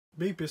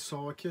Bem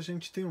pessoal, aqui a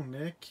gente tem um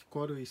NEC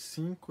Core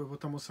i5, eu vou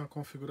estar mostrando a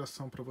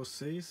configuração para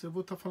vocês. Eu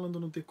vou estar falando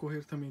no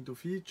decorrer também do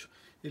vídeo.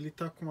 Ele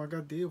está com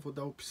HD, eu vou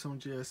dar a opção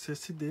de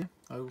SSD,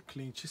 aí o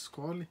cliente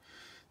escolhe.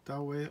 Tá?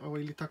 Ou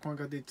ele está com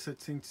HD de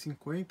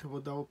 750, eu vou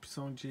dar a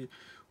opção de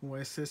um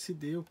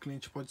SSD, o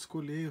cliente pode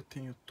escolher. Eu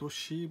tenho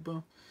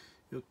Toshiba,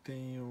 eu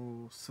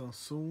tenho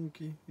Samsung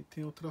e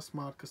tem outras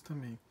marcas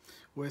também.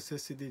 O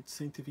SSD de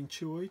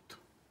 128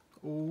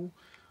 ou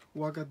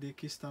o HD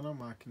que está na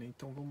máquina.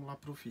 Então vamos lá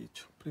para o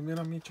vídeo.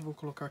 Primeiramente eu vou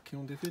colocar aqui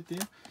um DVD,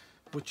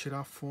 vou tirar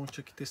a fonte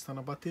aqui, testar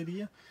na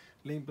bateria.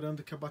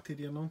 Lembrando que a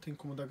bateria não tem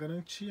como dar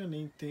garantia,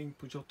 nem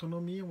tempo de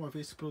autonomia, uma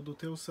vez que o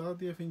produto é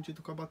usado e é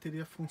vendido com a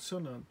bateria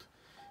funcionando.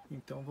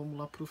 Então vamos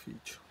lá para o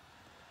vídeo.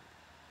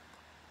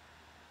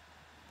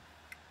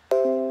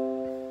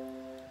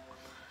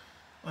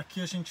 Aqui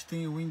a gente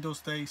tem o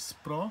Windows 10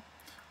 Pro,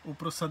 o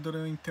processador é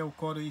o Intel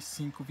Core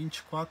i5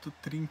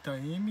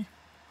 2430M,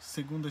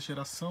 segunda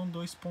geração,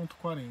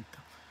 2.40,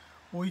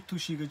 8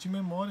 GB de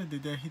memória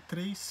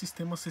DDR3,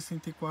 sistema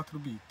 64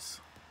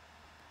 bits.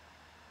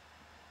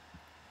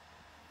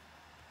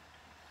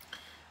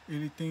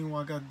 Ele tem um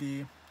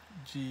HD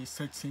de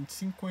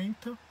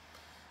 750,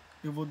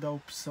 eu vou dar a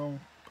opção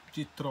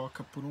de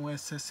troca por um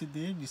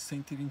SSD de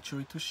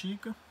 128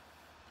 GB,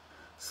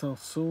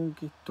 Samsung,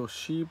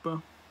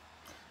 Toshiba,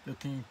 eu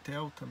tenho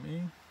Intel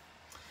também,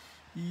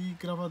 e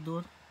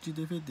gravador de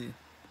DVD.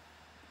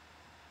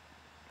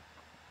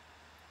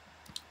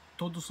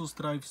 Todos os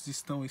drives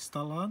estão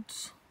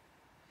instalados.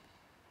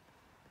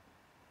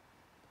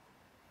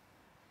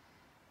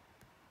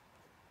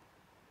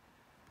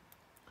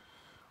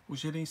 O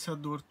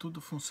gerenciador tudo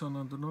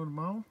funcionando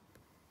normal.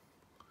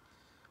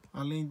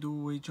 Além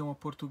do idioma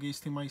português,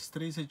 tem mais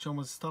 3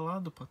 idiomas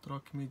instalados para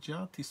troca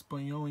imediata: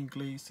 espanhol,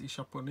 inglês e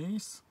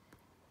japonês.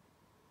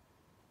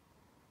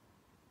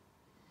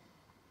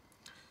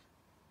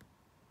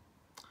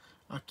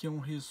 Aqui é um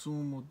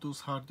resumo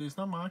dos hardwares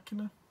da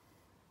máquina.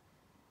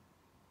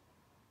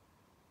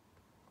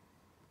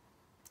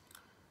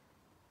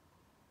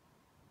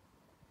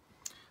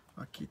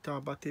 Aqui está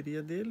a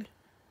bateria dele.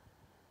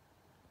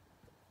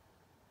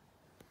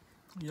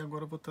 E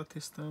agora eu vou estar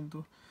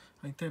testando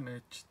a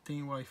internet.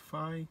 Tem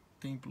Wi-Fi,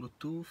 tem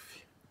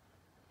Bluetooth.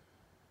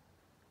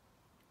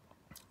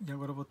 E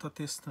agora eu vou estar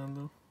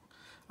testando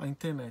a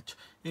internet.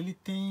 Ele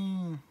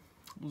tem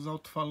os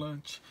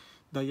alto-falantes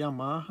da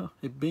Yamaha,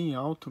 é bem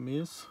alto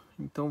mesmo.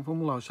 Então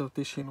vamos lá, eu já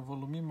deixei no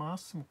volume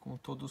máximo com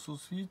todos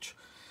os vídeos.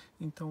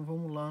 Então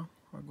vamos lá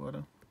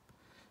agora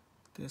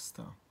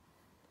testar.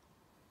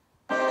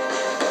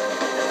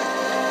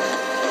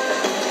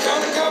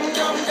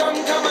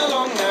 Come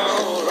along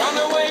now, run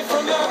away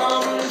from the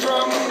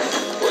humdrum.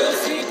 We'll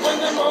sleep when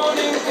the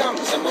morning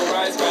comes and we'll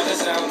rise by the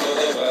sound of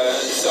the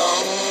bird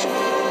song.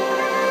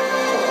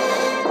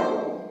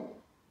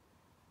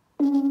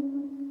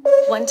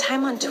 One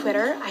time on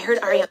Twitter, I heard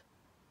Ariana.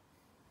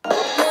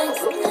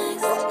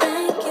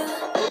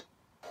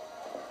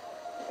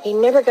 He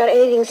never got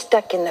anything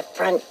stuck in the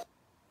front.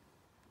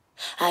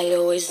 I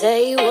always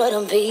say what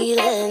I'm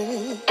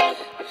feeling.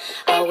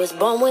 I was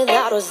born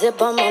without a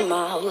zip on my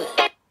mouth.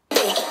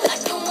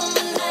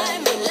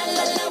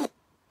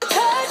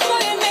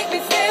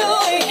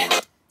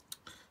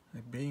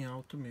 É bem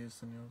alto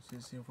mesmo, né? Os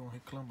vizinhos vão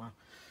reclamar.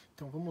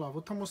 Então vamos lá, vou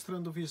estar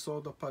mostrando o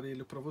visual do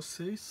aparelho para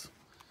vocês.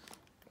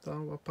 Tá?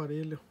 O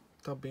aparelho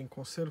está bem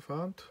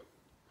conservado,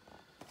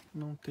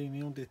 não tem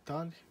nenhum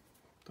detalhe.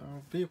 Tá?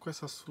 Veio com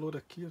essas flores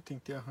aqui, eu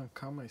tentei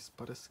arrancar, mas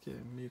parece que é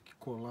meio que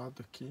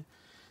colado aqui.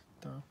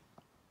 Tá?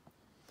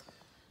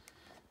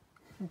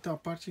 Então a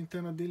parte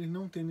interna dele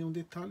não tem nenhum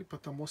detalhe para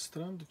estar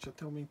mostrando. Deixa eu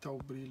até aumentar o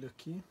brilho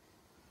aqui.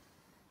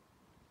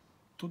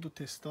 Tudo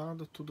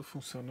testado, tudo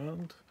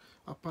funcionando.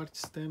 A parte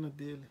externa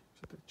dele,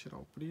 deixa eu até tirar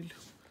o brilho.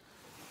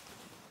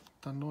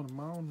 Tá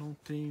normal, não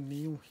tem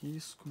nenhum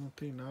risco, não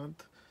tem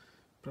nada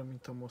para mim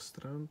estar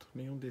mostrando,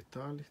 nenhum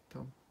detalhe,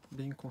 tá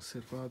bem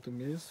conservado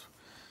mesmo.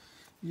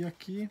 E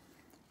aqui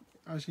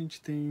a gente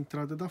tem a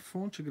entrada da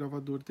fonte,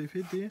 gravador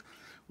DVD,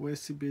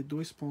 USB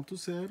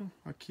 2.0,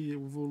 aqui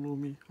o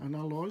volume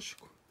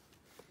analógico,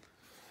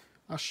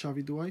 a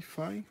chave do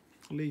Wi-Fi,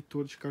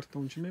 leitor de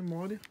cartão de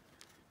memória,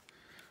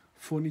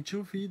 fone de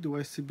ouvido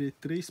USB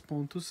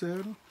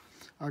 3.0,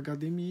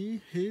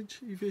 HDMI, rede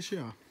e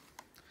VGA.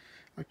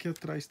 Aqui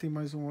atrás tem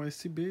mais um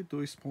USB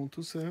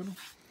 2.0.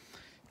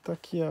 Tá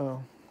aqui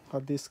a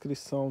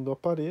descrição do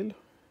aparelho.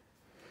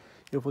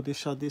 Eu vou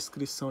deixar a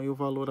descrição e o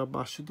valor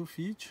abaixo do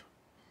vídeo.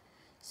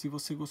 Se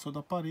você gostou do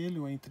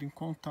aparelho, entre em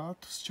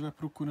contato. Se estiver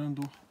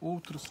procurando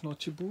outros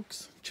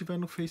notebooks, estiver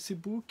no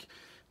Facebook,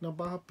 na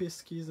barra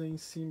pesquisa aí em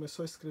cima é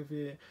só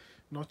escrever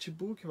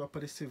notebook, vai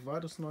aparecer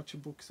vários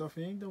notebooks à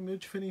venda. O meu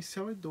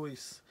diferencial é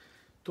 2.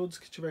 Todos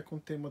que tiver com o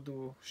tema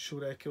do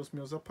Shurek é os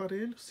meus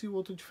aparelhos, e o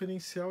outro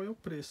diferencial é o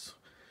preço.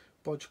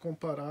 Pode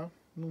comparar,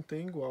 não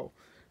tem igual.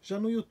 Já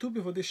no YouTube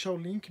eu vou deixar o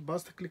link,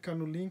 basta clicar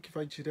no link,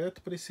 vai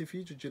direto para esse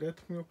vídeo,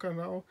 direto para o meu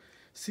canal.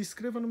 Se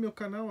inscreva no meu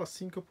canal,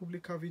 assim que eu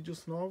publicar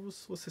vídeos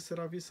novos, você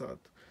será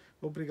avisado.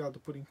 Obrigado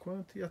por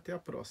enquanto e até a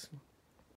próxima.